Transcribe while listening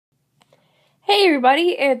Hey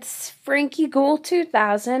everybody, it's Frankie Ghoul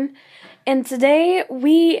 2000, and today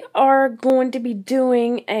we are going to be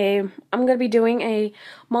doing I'm going to be doing a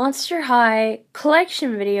Monster High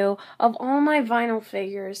collection video of all my vinyl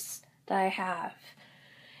figures that I have.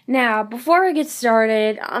 Now, before I get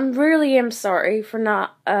started, I really am sorry for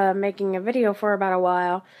not making a video for about a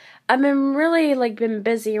while. I've been really been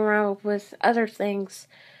busy around with other things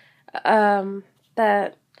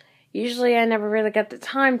that usually I never really got the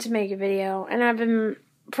time to make a video, and I've been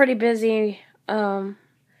pretty busy with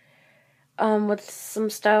some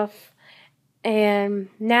stuff, and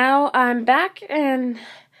now I'm back, and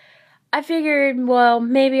I figured, well,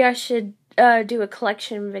 maybe I should do a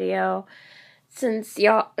collection video since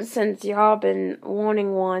y'all been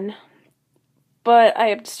wanting one. But I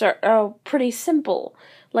have to start pretty simple,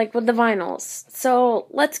 like with the vinyls. So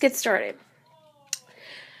let's get started.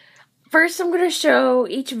 First, I'm going to show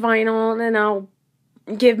each vinyl, and then I'll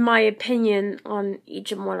give my opinion on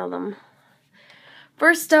each one of them.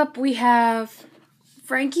 First up, we have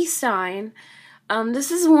Frankie Stein.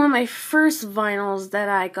 This is one of my first vinyls that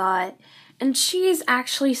I got, and she's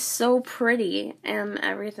actually so pretty and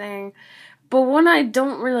everything. But one I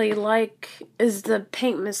don't really like is the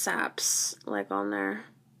paint mishaps, on there.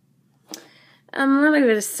 I'm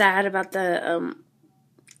really sad about the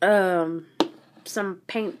some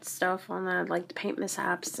paint stuff on that, like the paint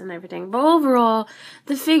mishaps and everything. But overall,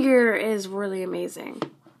 the figure is really amazing.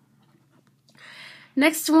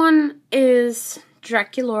 Next one is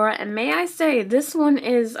Draculaura, and may I say, this one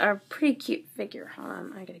is a pretty cute figure. Hold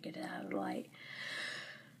on, I gotta get it out of the light.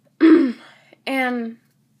 And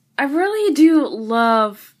I really do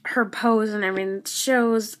love her pose and everything. It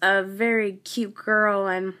shows a very cute girl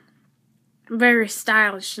and very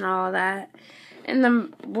stylish and all that.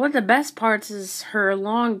 And one of the best parts is her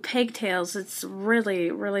long pigtails. It's really,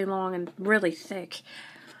 really long and really thick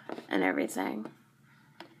and everything.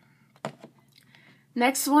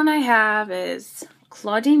 Next one I have is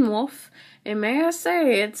Claudine Wolf. And may I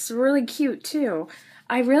say, it's really cute too.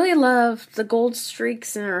 I really love the gold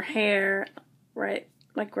streaks in her hair, right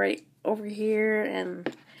over here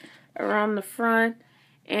and around the front.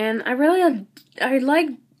 And I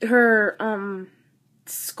like her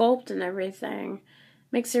sculpt and everything.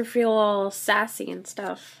 Makes her feel all sassy and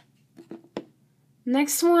stuff.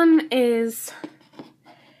 Next one is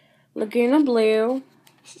Laguna Blue,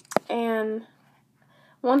 and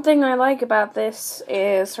one thing I like about this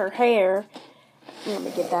is her hair. Let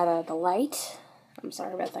me get that out of the light. I'm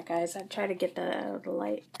sorry about that, guys. I try to get that out of the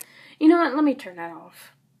light. You know what? Let me turn that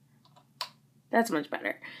off. That's much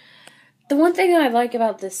better. The one thing I like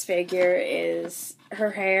about this figure is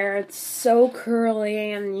her hair. It's so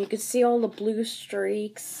curly, and you can see all the blue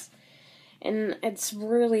streaks, and it's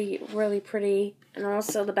really, really pretty. And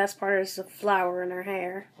also, the best part is the flower in her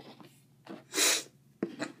hair.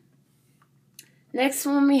 Next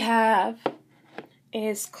one we have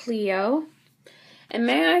is Cleo, and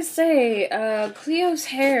may I say, Cleo's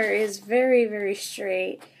hair is very, very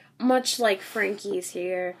straight, much like Frankie's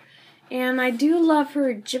hair. And I do love her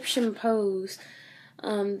Egyptian pose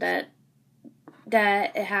that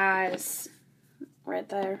it has right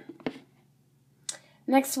there.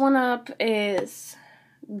 Next one up is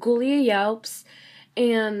Ghoulia Yelps,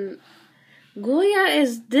 and Ghoulia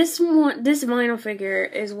is this vinyl figure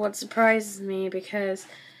is what surprises me, because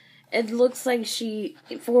it looks like she's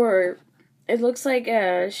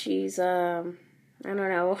I don't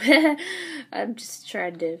know. I'm just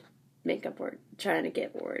trying to trying to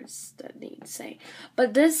get words that need to say.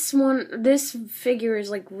 But this figure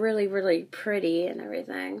is really, really pretty and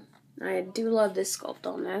everything. I do love this sculpt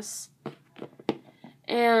on this.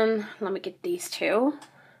 And let me get these two.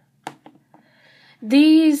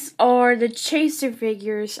 These are the chaser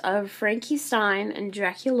figures of Frankie Stein and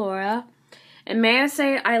Draculaura. And may I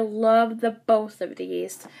say, I love both of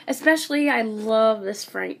these. Especially, I love this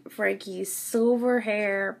Frankie's silver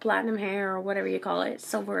hair, platinum hair, or whatever you call it,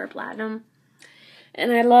 silver or platinum.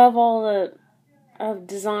 And I love all the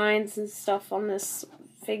designs and stuff on this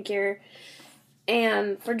figure.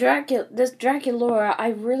 And for this Draculaura, I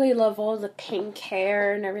really love all the pink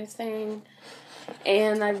hair and everything.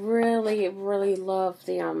 And I really, really love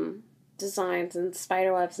the designs and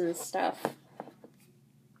spiderwebs and stuff.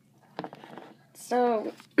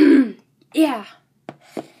 So, yeah.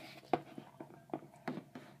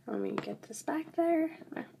 Let me get this back there.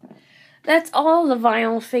 That's all the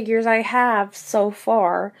vinyl figures I have so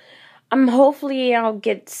far. Hopefully I'll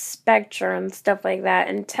get Spectra and stuff like that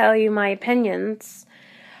and tell you my opinions.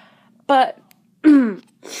 But,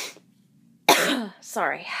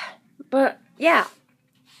 sorry. But, yeah.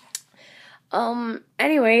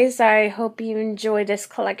 Anyways, I hope you enjoyed this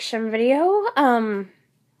collection video. And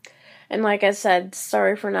like I said,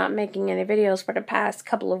 sorry for not making any videos for the past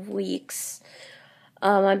couple of weeks.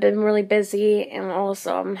 I've been really busy, and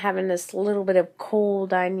also I'm having this little bit of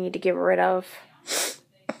cold I need to get rid of.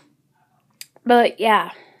 But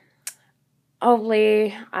yeah,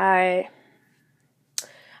 hopefully I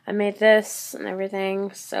made this and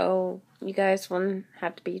everything, so you guys wouldn't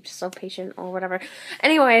have to be so patient or whatever.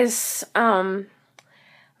 Anyways,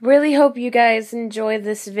 really hope you guys enjoyed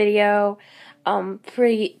this video.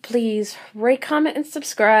 Please rate, comment, and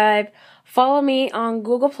subscribe. Follow me on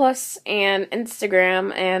Google Plus and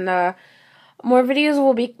Instagram, and more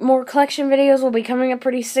collection videos will be coming up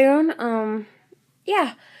pretty soon.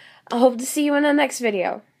 Yeah, I hope to see you in the next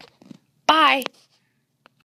video. Bye.